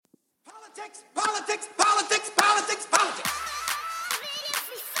Politics, politics, politics, politics, politics.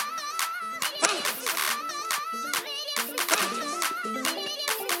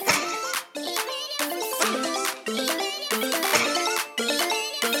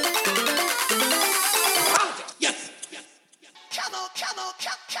 Yes. Come on, come on,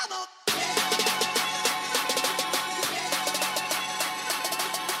 come on.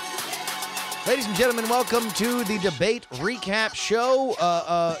 Ladies and gentlemen, welcome to the Debate Recap Show.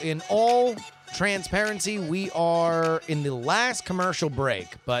 In all transparency, we are in the last commercial break,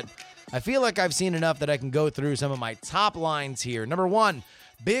 but I feel like I've seen enough that I can go through some of my top lines here. Number one,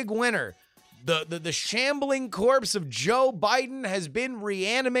 big winner. The shambling corpse of Joe Biden has been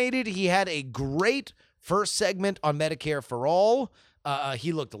reanimated. He had a great first segment on Medicare For All.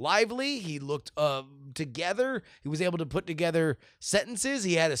 He looked lively. He looked together. He was able to put together sentences.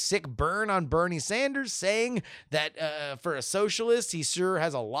 He had a sick burn on Bernie Sanders, saying that for a socialist, he sure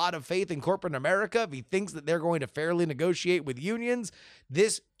has a lot of faith in corporate America if he thinks that they're going to fairly negotiate with unions.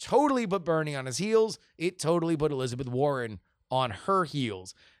 This totally put Bernie on his heels. It totally put Elizabeth Warren on her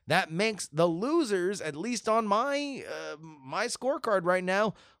heels. That makes the losers, at least on my scorecard right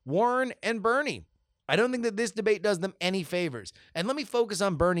now, Warren and Bernie. I don't think that this debate does them any favors. And let me focus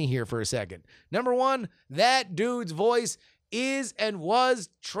on Bernie here for a second. Number one, that dude's voice is and was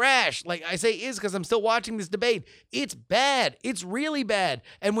trash. Like I say is because I'm still watching this debate. It's bad. It's really bad.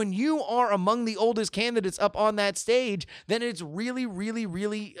 And when you are among the oldest candidates up on that stage, then it's really, really,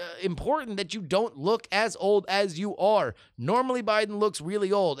 really important that you don't look as old as you are. Normally, Biden looks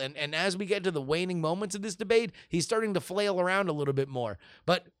really old. And as we get to the waning moments of this debate, he's starting to flail around a little bit more.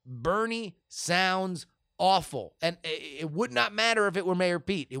 But Bernie sounds awful. And it would not matter if it were Mayor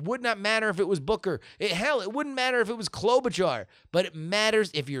Pete. It would not matter if it was Booker. Hell, it wouldn't matter if it was Klobuchar. But it matters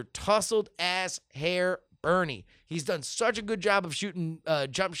if you're tousled ass hair Bernie. He's done such a good job of shooting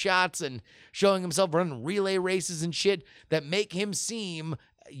jump shots and showing himself running relay races and shit that make him seem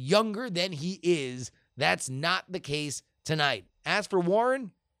younger than he is. That's not the case tonight. As for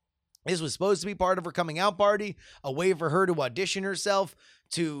Warren, this was supposed to be part of her coming out party, a way for her to audition herself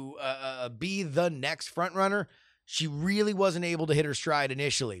to be the next frontrunner. She really wasn't able to hit her stride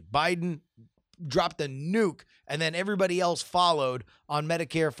initially. Biden dropped a nuke, and then everybody else followed on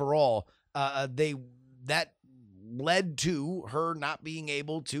Medicare For All. That led to her not being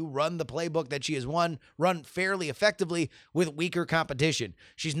able to run the playbook that she has run fairly effectively with weaker competition.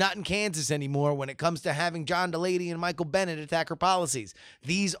 She's not in Kansas anymore when it comes to having John Delaney and Michael Bennet attack her policies.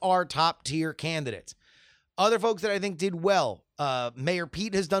 These are top-tier candidates. Other folks that I think did well, Mayor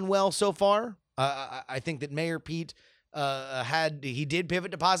Pete has done well so far. I think that Mayor Pete he did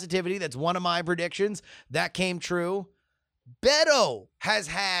pivot to positivity. That's one of my predictions. That came true. Beto has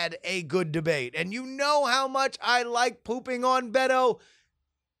had a good debate, and you know how much I like pooping on Beto.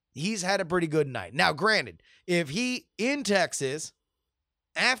 He's had a pretty good night. Now, granted, if he, in Texas,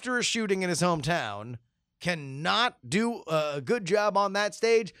 after a shooting in his hometown, cannot do a good job on that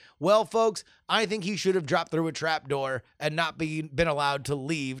stage, well, folks, I think he should have dropped through a trapdoor and not been allowed to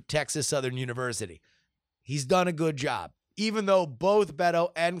leave Texas Southern University. He's done a good job, even though both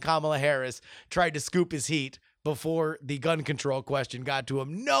Beto and Kamala Harris tried to scoop his heat before the gun control question got to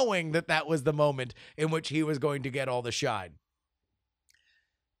him, knowing that that was the moment in which he was going to get all the shine.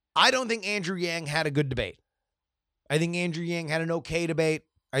 I don't think Andrew Yang had a good debate. I think Andrew Yang had an okay debate.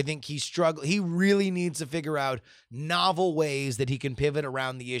 I think he struggled. He really needs to figure out novel ways that he can pivot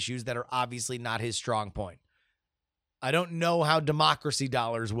around the issues that are obviously not his strong point. I don't know how democracy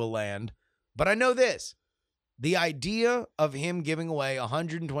dollars will land, but I know this. The idea of him giving away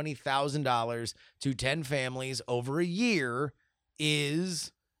 $120,000 to 10 families over a year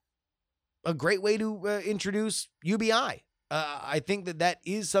is a great way to introduce UBI. I think that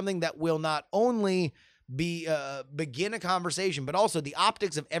is something that will not only begin a conversation, but also the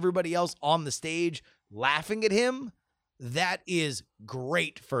optics of everybody else on the stage laughing at him. That is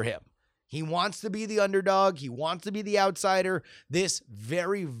great for him. He wants to be the underdog. He wants to be the outsider. This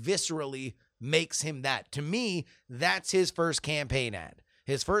very viscerally makes him that. To me, that's his first campaign ad.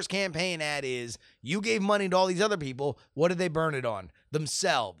 His first campaign ad is, you gave money to all these other people. What did they burn it on?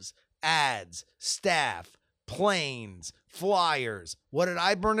 Themselves, ads, staff, planes, flyers. What did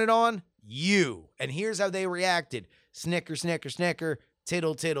I burn it on? You. And here's how they reacted. Snicker, snicker, snicker,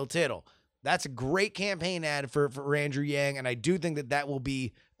 tittle, tittle, tittle. That's a great campaign ad for Andrew Yang, and I do think that will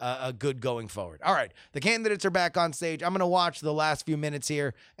be a good going forward. All right, the candidates are back on stage. I'm going to watch the last few minutes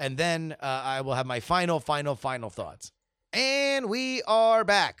here, and then I will have my final thoughts. And we are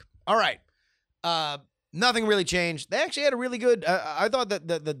back. All right. Nothing really changed. They actually had a really good. I thought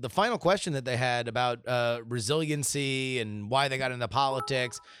that the final question that they had about resiliency and why they got into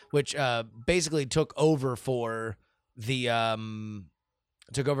politics, which basically took over for the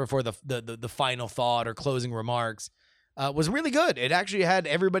final thought or closing remarks, was really good. It actually had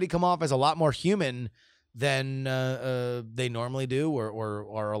everybody come off as a lot more human than they normally do or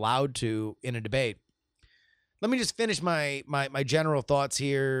are allowed to in a debate. Let me just finish my general thoughts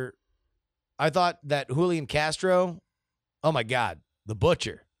here. I thought that Julian Castro, oh my God, the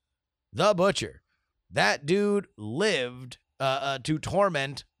butcher, that dude lived to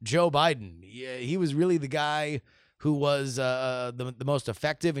torment Joe Biden. Yeah, he was really the guy who was the most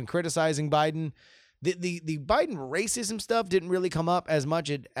effective in criticizing Biden. The Biden racism stuff didn't really come up as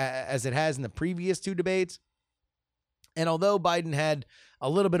much as it has in the previous two debates. And although Biden had a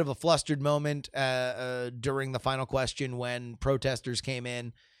little bit of a flustered moment during the final question when protesters came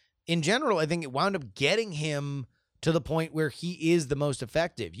in general, I think it wound up getting him to the point where he is the most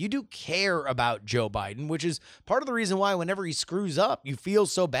effective. You do care about Joe Biden, which is part of the reason why whenever he screws up, you feel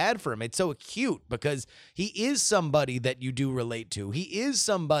so bad for him. It's so acute because he is somebody that you do relate to. He is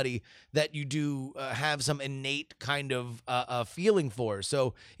somebody that you do have some innate kind of feeling for.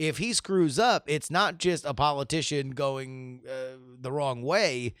 So if he screws up, it's not just a politician going the wrong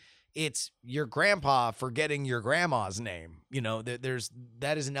way. It's your grandpa forgetting your grandma's name. You know, that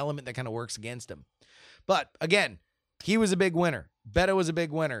is an element that kind of works against him. But again, he was a big winner. Beto was a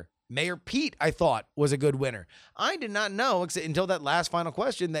big winner. Mayor Pete, I thought, was a good winner. I did not know until that last final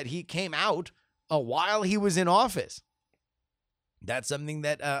question that he came out while he was in office. That's something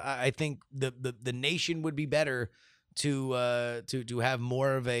that I think the nation would be better to have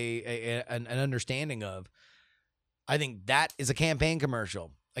more of an understanding of. I think that is a campaign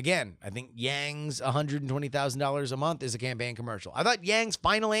commercial. Again, I think Yang's $120,000 a month is a campaign commercial. I thought Yang's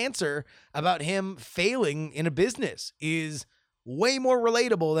final answer about him failing in a business is way more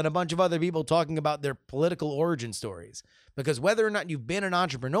relatable than a bunch of other people talking about their political origin stories. Because whether or not you've been an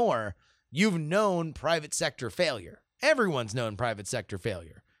entrepreneur, you've known private sector failure. Everyone's known private sector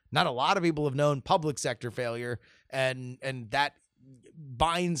failure. Not a lot of people have known public sector failure, and that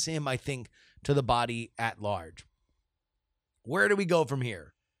binds him, I think, to the body at large. Where do we go from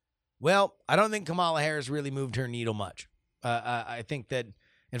here? Well, I don't think Kamala Harris really moved her needle much. I think that,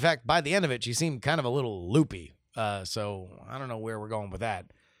 in fact, by the end of it, she seemed kind of a little loopy. So I don't know where we're going with that.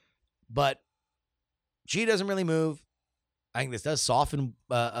 But she doesn't really move. I think this does soften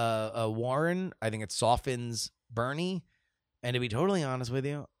Warren. I think it softens Bernie. And to be totally honest with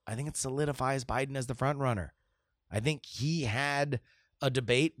you, I think it solidifies Biden as the front runner. I think he had a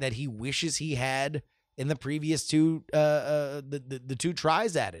debate that he wishes he had in the previous two, the two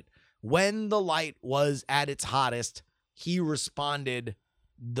tries at it. When the light was at its hottest, he responded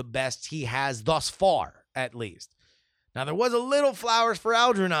the best he has thus far, at least. Now, there was a little flowers for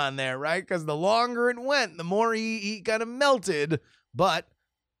Algernon there, right? Because the longer it went, the more he kind of melted. But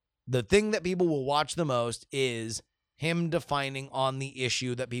the thing that people will watch the most is him defining on the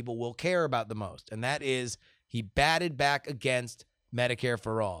issue that people will care about the most. And that is he batted back against Medicare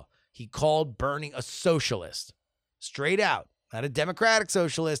for All. He called Bernie a socialist. Straight out. Not a democratic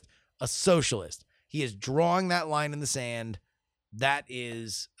socialist, a socialist. He is drawing that line in the sand. That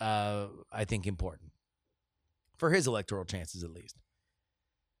is, I think, important. For his electoral chances, at least.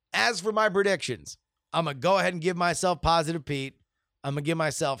 As for my predictions, I'm going to go ahead and give myself positive Pete. I'm going to give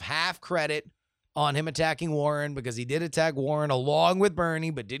myself half credit on him attacking Warren because he did attack Warren along with Bernie,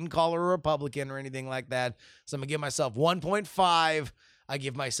 but didn't call her a Republican or anything like that. So I'm going to give myself 1.5. I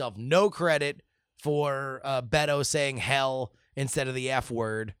give myself no credit for Beto saying hell instead of the F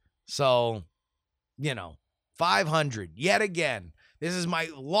word. So, 500 yet again. This is my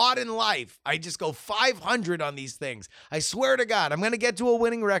lot in life. I just go 500 on these things. I swear to God, I'm going to get to a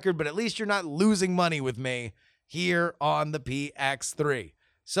winning record, but at least you're not losing money with me here on the PX3.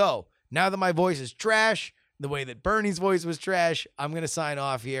 So now that my voice is trash, the way that Bernie's voice was trash, I'm going to sign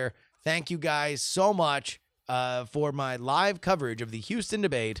off here. Thank you guys so much for my live coverage of the Houston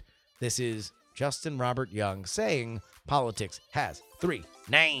debate. This is Justin Robert Young saying politics has 3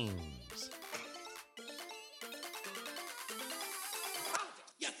 names.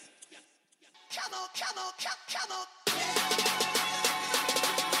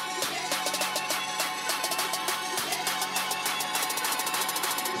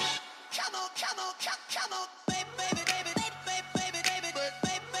 Come on.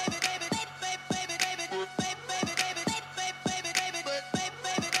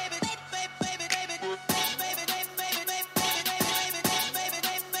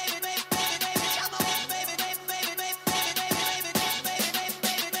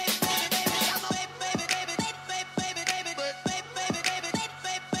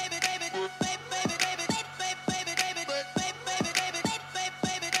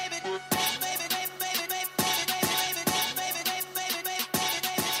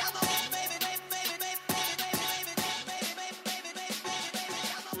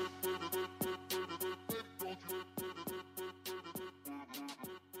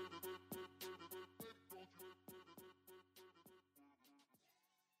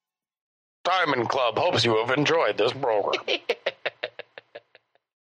 Diamond Club hopes you have enjoyed this program.